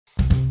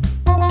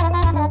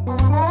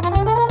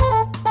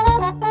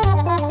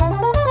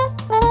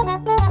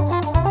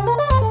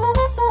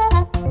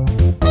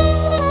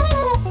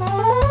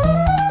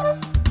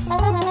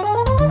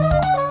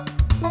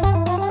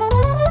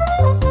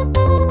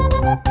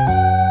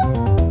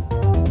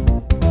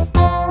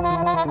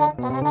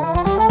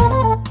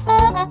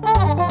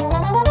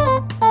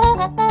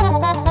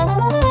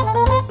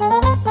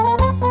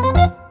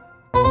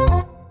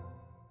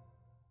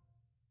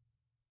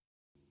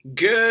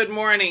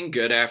morning,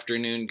 good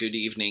afternoon, good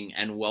evening,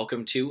 and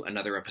welcome to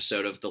another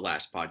episode of The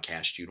Last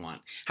Podcast You'd Want.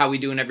 How we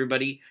doing,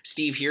 everybody?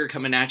 Steve here,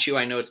 coming at you.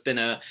 I know it's been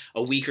a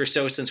week or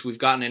so since we've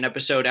gotten an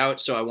episode out,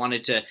 so I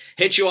wanted to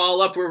hit you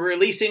all up. We're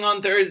releasing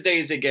on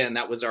Thursdays again.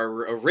 That was our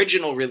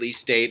original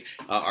release date,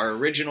 our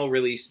original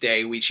release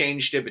day. We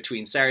changed it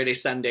between Saturday,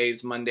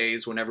 Sundays,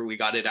 Mondays, whenever we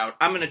got it out.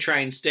 I'm going to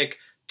try and stick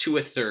to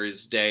a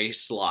Thursday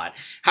slot.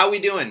 How we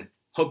doing?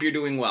 Hope you're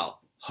doing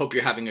well. Hope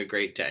you're having a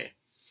great day.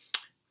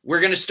 We're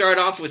going to start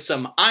off with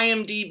some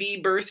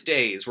IMDb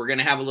birthdays. We're going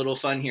to have a little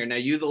fun here. Now,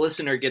 you, the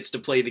listener, gets to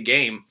play the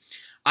game.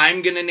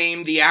 I'm going to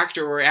name the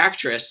actor or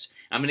actress.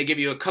 I'm going to give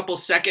you a couple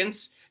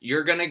seconds.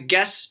 You're going to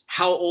guess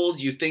how old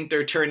you think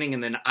they're turning,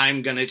 and then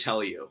I'm going to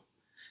tell you.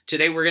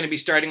 Today, we're going to be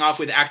starting off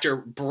with actor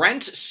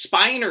Brent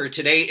Spiner.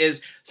 Today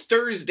is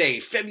Thursday,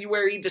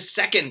 February the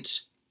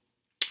 2nd.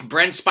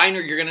 Brent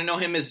Spiner, you're going to know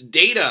him as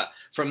Data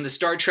from the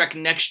Star Trek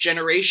Next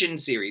Generation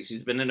series.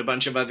 He's been in a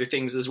bunch of other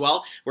things as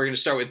well. We're going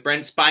to start with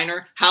Brent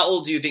Spiner. How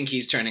old do you think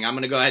he's turning? I'm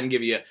going to go ahead and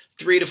give you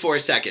 3 to 4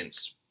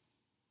 seconds.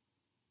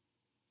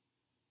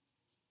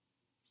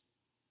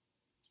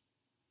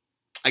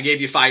 I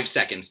gave you 5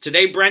 seconds.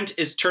 Today, Brent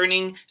is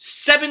turning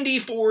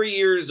 74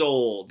 years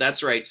old.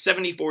 That's right,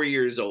 74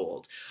 years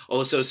old.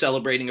 Also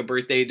celebrating a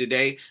birthday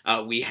today,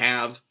 we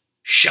have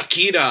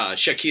Shakira.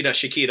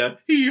 Shakira.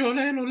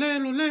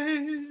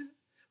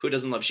 Who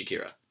doesn't love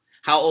Shakira?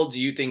 How old do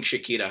you think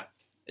Shakira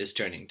is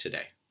turning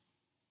today?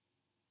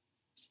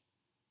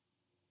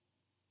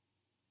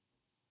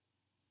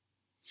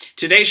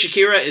 Today,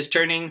 Shakira is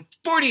turning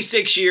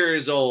 46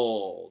 years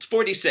old.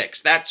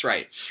 46, that's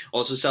right.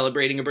 Also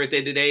celebrating a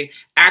birthday today,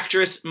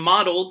 actress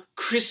model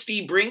Christy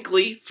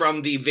Brinkley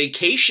from the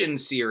Vacation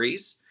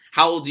series.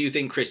 How old do you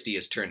think Christy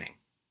is turning?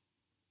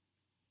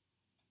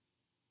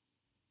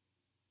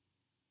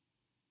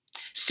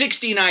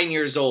 69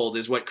 years old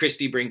is what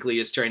Christy Brinkley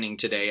is turning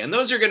today. And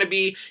those are going to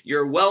be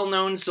your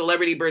well-known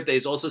celebrity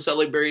birthdays. Also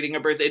celebrating a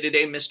birthday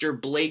today, Mr.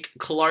 Blake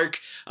Clark.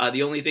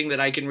 The only thing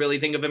that I can really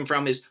think of him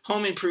from is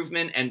Home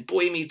Improvement and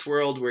Boy Meets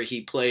World, where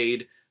he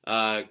played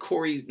Ryder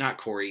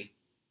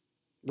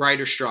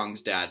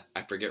Strong's dad.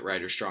 I forget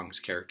Ryder Strong's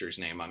character's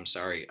name. I'm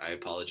sorry. I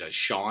apologize.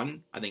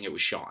 Sean? I think it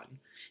was Sean.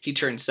 He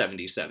turned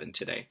 77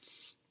 today.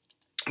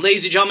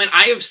 Ladies and gentlemen,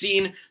 I have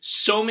seen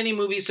so many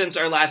movies since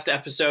our last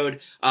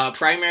episode,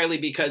 primarily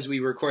because we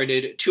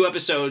recorded 2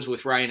 episodes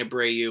with Ryan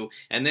Abreu,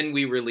 and then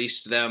we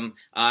released them,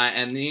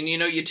 and then, you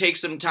know, you take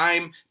some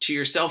time to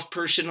yourself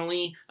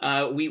personally.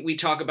 We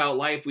talk about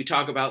life, we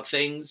talk about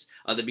things.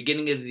 The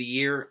beginning of the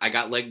year, I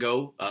got let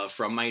go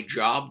from my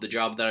job, the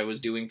job that I was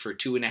doing for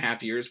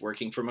 2.5 years,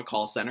 working from a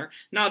call center.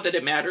 Not that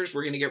it matters,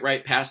 we're going to get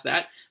right past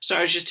that, so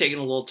I was just taking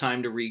a little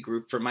time to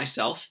regroup for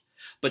myself.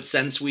 But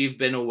since we've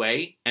been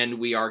away and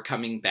we are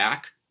coming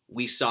back,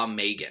 we saw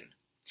M3GAN.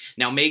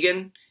 Now,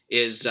 M3GAN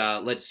is,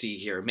 let's see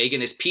here. M3GAN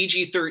is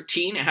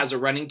PG-13. It has a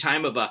running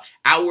time of 1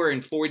 hour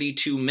and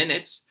 42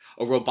 minutes.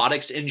 A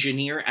robotics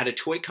engineer at a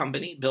toy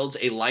company builds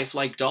a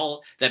lifelike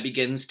doll that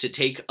begins to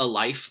take a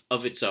life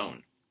of its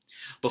own.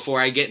 Before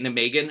I get into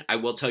M3GAN, I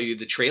will tell you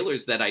the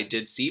trailers that I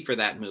did see for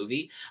that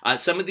movie.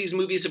 Some of these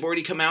movies have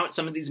already come out.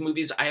 Some of these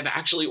movies I have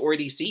actually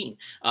already seen.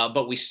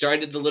 But we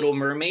started The Little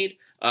Mermaid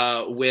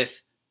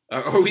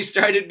we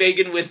started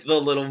M3GAN with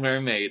The Little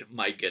Mermaid.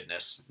 My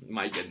goodness.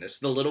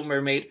 The Little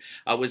Mermaid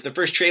was the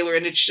first trailer,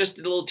 and it's just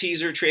a little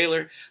teaser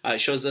trailer. It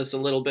shows us a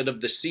little bit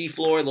of the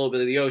seafloor, a little bit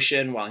of the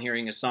ocean, while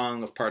hearing a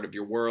song of Part of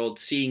Your World,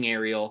 seeing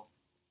Ariel.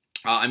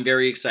 I'm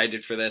very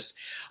excited for this.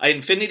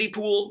 Infinity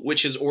Pool,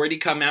 which has already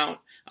come out.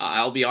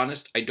 I'll be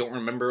honest, I don't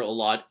remember a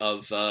lot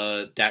of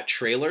that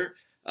trailer.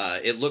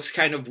 It looks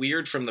kind of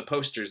weird from the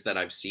posters that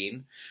I've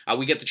seen.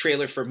 We get the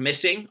trailer for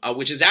Missing,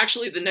 which is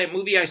actually the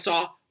movie I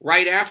saw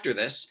right after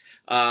this.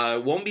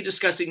 Won't be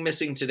discussing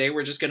Missing today.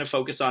 We're just going to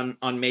focus on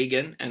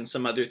M3GAN and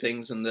some other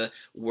things in the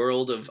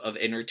world of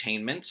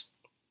entertainment.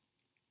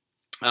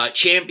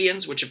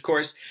 Champions, which of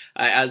course,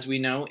 as we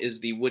know, is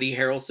the Woody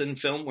Harrelson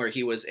film where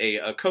he was a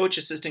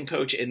assistant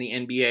coach in the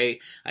NBA.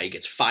 He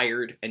gets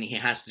fired and he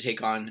has to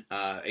take on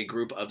a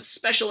group of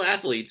special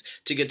athletes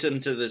to get them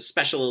to the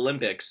Special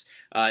Olympics.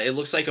 It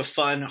looks like a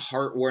fun,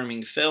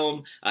 heartwarming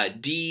film.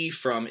 Dee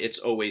from It's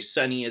Always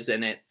Sunny is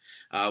in it.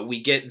 We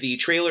get the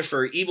trailer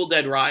for Evil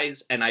Dead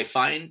Rise, and I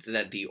find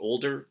that the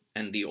older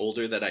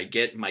that I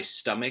get, my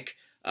stomach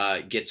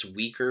gets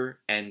weaker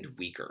and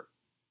weaker.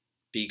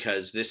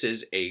 Because this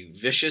is a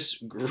vicious,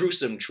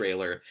 gruesome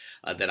trailer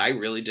that I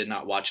really did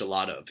not watch a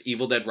lot of.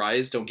 Evil Dead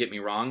Rise, don't get me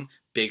wrong,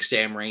 big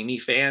Sam Raimi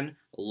fan,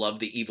 love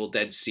the Evil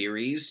Dead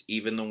series,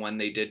 even the one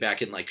they did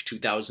back in like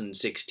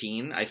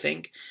 2016, I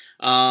think.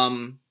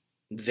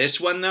 This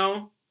one,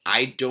 though,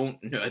 I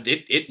don't know.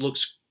 It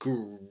looks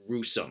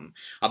gruesome.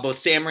 Both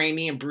Sam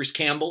Raimi and Bruce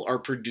Campbell are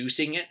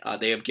producing it.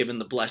 They have given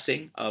the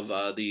blessing of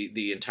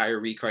the entire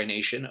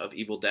reincarnation of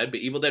Evil Dead.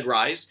 But Evil Dead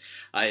Rise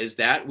is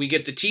that. We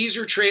get the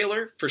teaser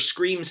trailer for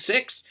Scream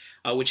 6,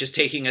 which is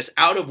taking us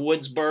out of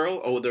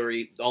Woodsboro,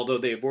 although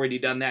they've already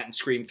done that in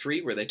Scream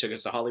 3, where they took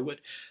us to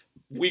Hollywood.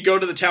 We go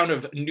to the town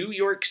of New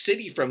York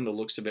City from the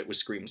looks of it with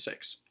Scream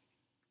 6.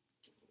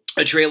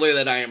 A trailer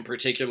that I am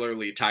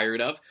particularly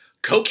tired of.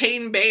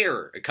 Cocaine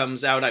Bear. It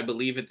comes out, I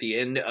believe, at the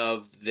end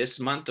of this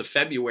month of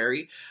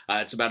February.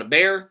 It's about a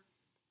bear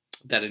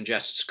that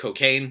ingests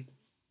cocaine,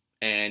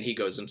 and he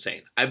goes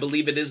insane. I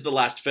believe it is the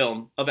last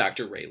film of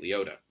actor Ray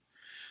Liotta.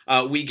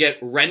 We get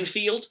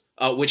Renfield,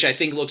 which I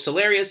think looks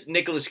hilarious.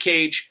 Nicolas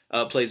Cage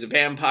plays a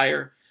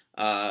vampire,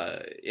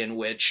 in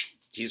which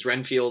he's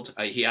Renfield.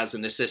 He has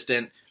an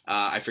assistant.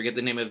 I forget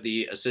the name of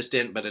the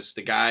assistant, but it's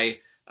the guy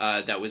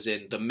that was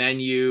in The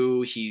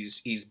Menu.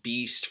 He's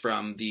Beast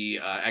from the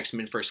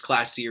X-Men First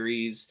Class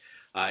series.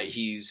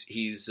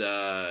 He's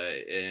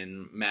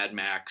in Mad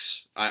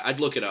Max. I'd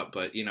look it up,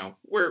 but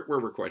we're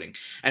recording.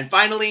 And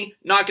finally,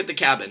 Knock at the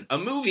Cabin, a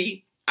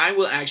movie I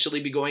will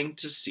actually be going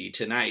to see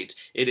tonight.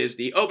 It is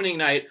the opening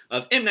night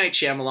of M. Night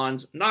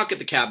Shyamalan's Knock at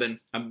the Cabin.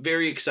 I'm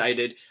very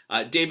excited.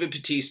 David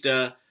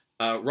Bautista,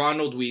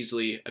 Ronald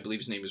Weasley, I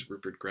believe his name is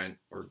Rupert Grint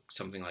or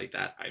something like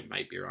that. I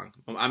might be wrong.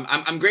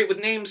 I'm great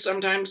with names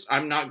sometimes.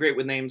 I'm not great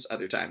with names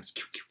other times.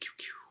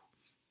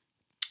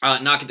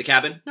 Knock at the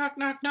Cabin. Knock,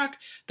 knock, knock.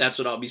 That's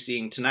what I'll be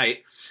seeing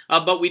tonight.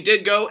 But we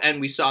did go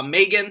and we saw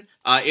M3GAN.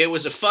 It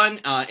was a fun,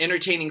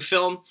 entertaining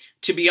film.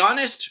 To be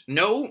honest,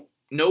 no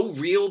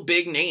real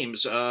big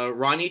names.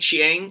 Ronnie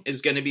Chiang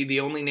is going to be the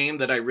only name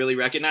that I really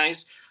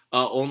recognize,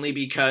 only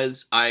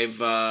because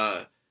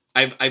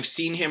I've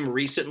seen him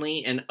recently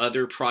in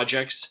other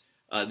projects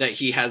that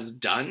he has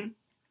done,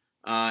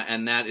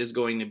 and that is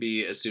going to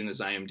be as soon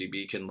as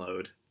IMDb can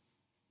load.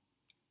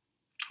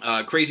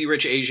 Crazy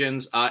Rich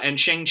Asians, and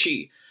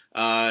Shang-Chi.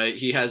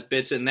 He has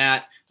bits in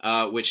that,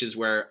 which is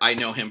where I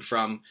know him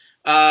from.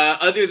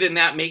 Other than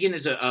that, M3GAN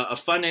is a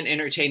fun and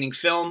entertaining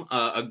film.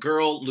 A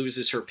girl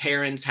loses her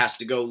parents, has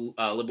to go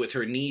live with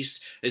her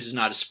niece. This is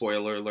not a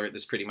spoiler alert.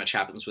 This pretty much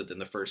happens within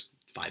the first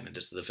 5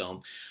 minutes of the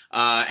film.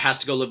 Has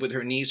to go live with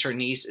her niece. Her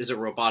niece is a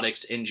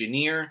robotics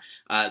engineer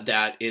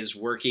that is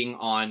working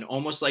on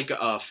almost like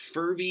a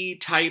Furby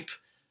type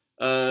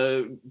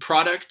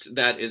product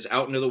that is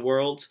out into the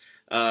world.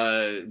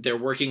 They're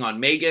working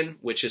on M3GAN,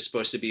 which is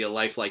supposed to be a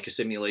lifelike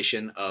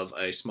simulation of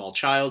a small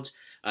child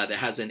that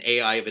has an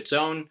AI of its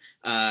own.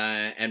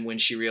 And when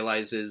she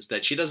realizes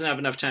that she doesn't have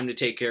enough time to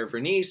take care of her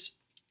niece,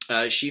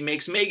 she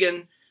makes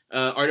M3GAN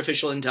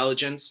artificial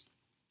intelligence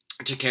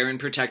to care and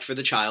protect for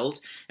the child.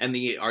 And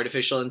the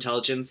artificial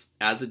intelligence,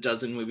 as it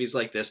does in movies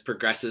like this,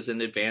 progresses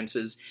and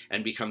advances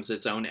and becomes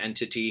its own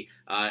entity,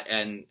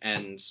 and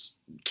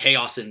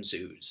chaos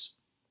ensues.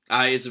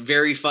 It's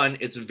very fun.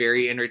 It's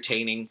very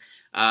entertaining.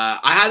 I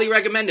highly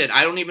recommend it.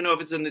 I don't even know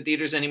if it's in the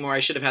theaters anymore. I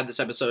should have had this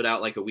episode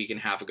out like a week and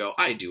a half ago.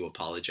 I do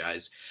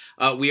apologize.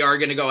 We are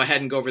going to go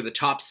ahead and go over the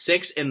top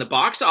 6 in the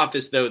box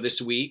office, though,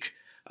 this week,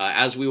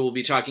 as we will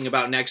be talking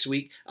about next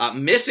week.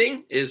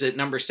 Missing is at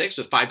number 6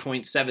 with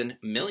 $5.7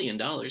 million.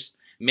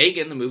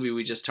 M3GAN, the movie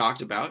we just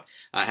talked about,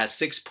 has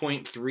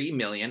 $6.3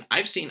 million.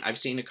 I've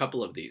seen a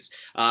couple of these.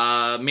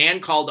 Man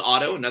Called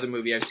Otto, another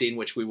movie I've seen,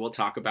 which we will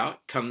talk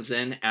about, comes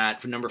in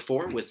at number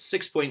 4 with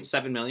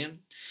 $6.7 million.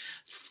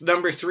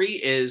 Number 3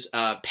 is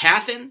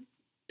Pathan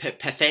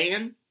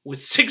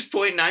with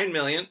 $6.9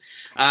 million.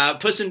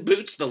 Puss in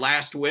Boots: The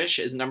Last Wish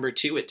is number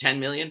 2 at $10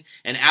 million.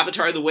 And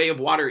Avatar: The Way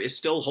of Water is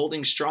still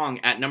holding strong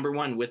at number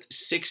 1 with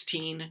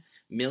 $16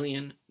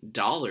 million.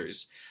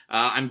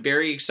 I'm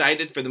very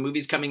excited for the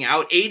movies coming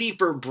out. 80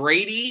 for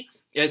Brady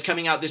is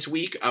coming out this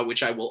week,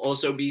 which I will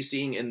also be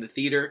seeing in the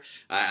theater.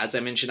 As I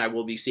mentioned, I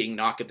will be seeing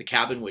Knock at the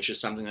Cabin, which is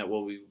something that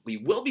we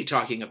will be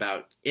talking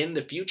about in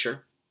the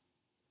future.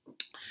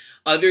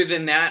 Other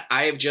than that,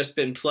 I have just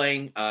been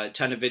playing a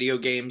ton of video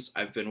games.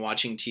 I've been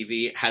watching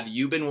TV. Have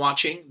you been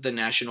watching the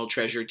National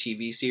Treasure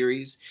TV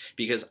series?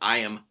 Because I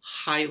am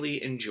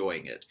highly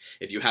enjoying it.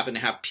 If you happen to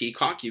have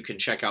Peacock, you can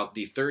check out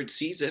the 3rd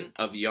season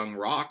of Young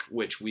Rock,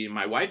 which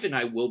my wife and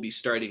I will be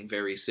starting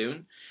very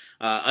soon.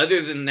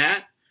 Other than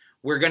that,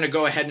 we're going to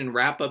go ahead and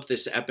wrap up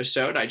this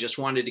episode. I just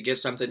wanted to get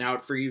something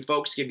out for you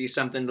folks, give you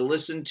something to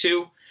listen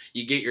to.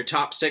 You get your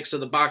top 6 of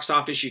the box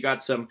office. You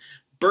got some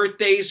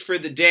birthdays for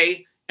the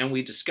day. And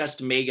we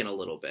discussed M3GAN a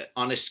little bit.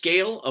 On a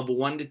scale of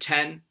 1 to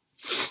 10,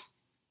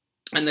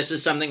 and this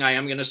is something I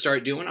am going to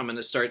start doing. I'm going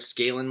to start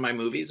scaling my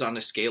movies on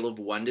a scale of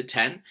 1 to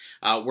 10.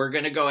 We're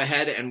going to go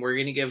ahead and we're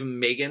going to give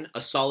M3GAN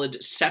a solid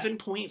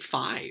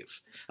 7.5. It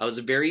was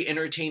a very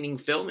entertaining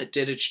film. It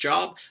did its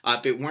job.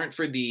 If it weren't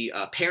for the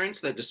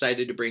parents that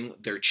decided to bring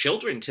their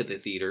children to the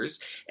theaters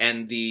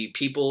and the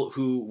people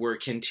who were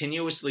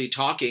continuously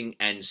talking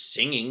and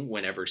singing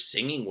whenever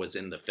singing was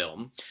in the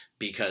film,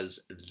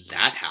 because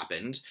that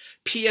happened.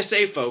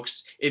 PSA,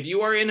 folks, if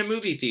you are in a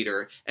movie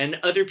theater and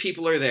other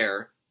people are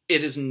there,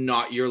 it is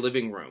not your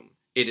living room.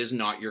 It is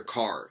not your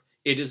car.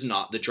 It is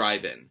not the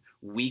drive-in.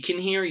 We can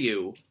hear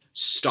you.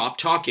 Stop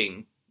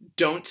talking.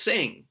 Don't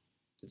sing.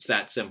 It's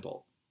that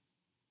simple.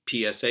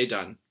 PSA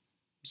done.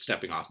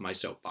 Stepping off my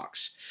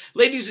soapbox.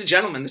 Ladies and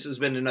gentlemen, this has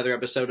been another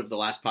episode of The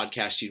Last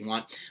Podcast You'd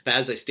Want. But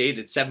as I stated,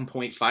 it's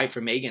 7.5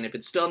 for M3GAN. If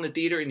it's still in the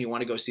theater and you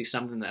want to go see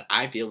something that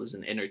I feel is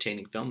an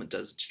entertaining film and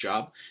does its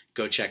job,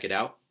 go check it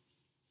out.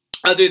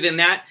 Other than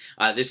that,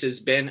 this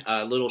has been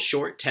a little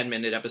short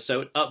 10-minute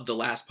episode of The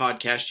Last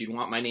Podcast You'd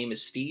Want. My name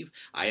is Steve.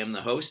 I am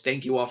the host.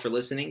 Thank you all for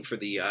listening for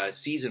the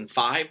Season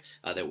 5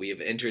 that we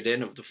have entered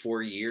in of the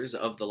 4 years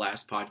of The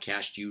Last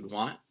Podcast You'd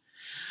Want.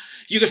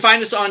 You can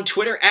find us on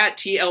Twitter at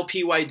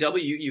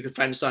TLPYW. You can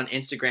find us on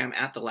Instagram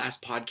at The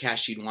Last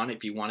Podcast You'd Want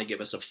if you want to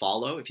give us a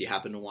follow. If you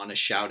happen to want to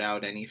shout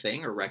out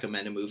anything or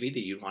recommend a movie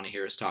that you'd want to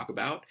hear us talk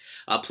about,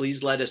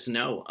 please let us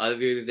know.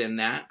 Other than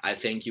that, I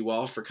thank you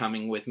all for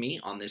coming with me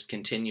on this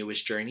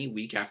continuous journey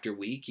week after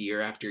week, year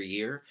after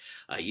year,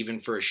 even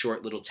for a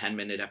short little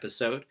 10-minute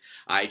episode.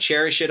 I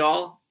cherish it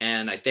all,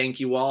 and I thank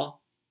you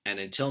all. And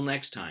until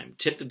next time,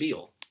 tip the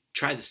veal,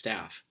 try the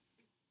staff.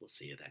 We'll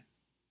see you then.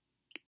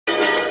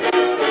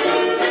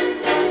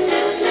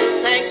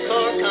 Thanks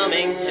for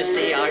coming to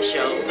see our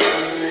show.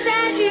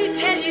 Sad to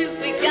tell you,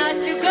 we got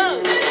to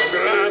go.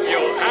 Grab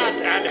your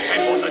hat and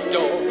head for the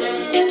door.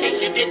 In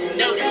case you didn't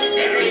notice,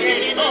 there ain't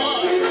any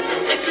more.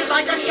 If you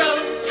like our show,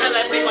 tell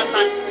everyone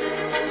but.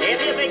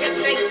 If you think it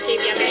stinks,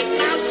 keep your big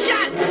mouth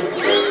shut.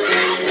 We're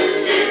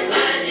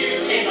glad you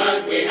came,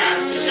 but we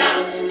have to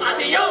shout.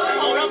 Adios,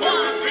 au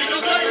revoir,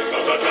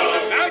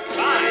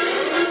 Goodbye.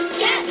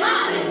 Get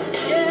lost!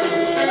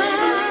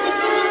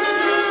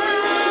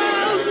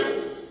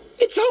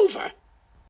 It's over.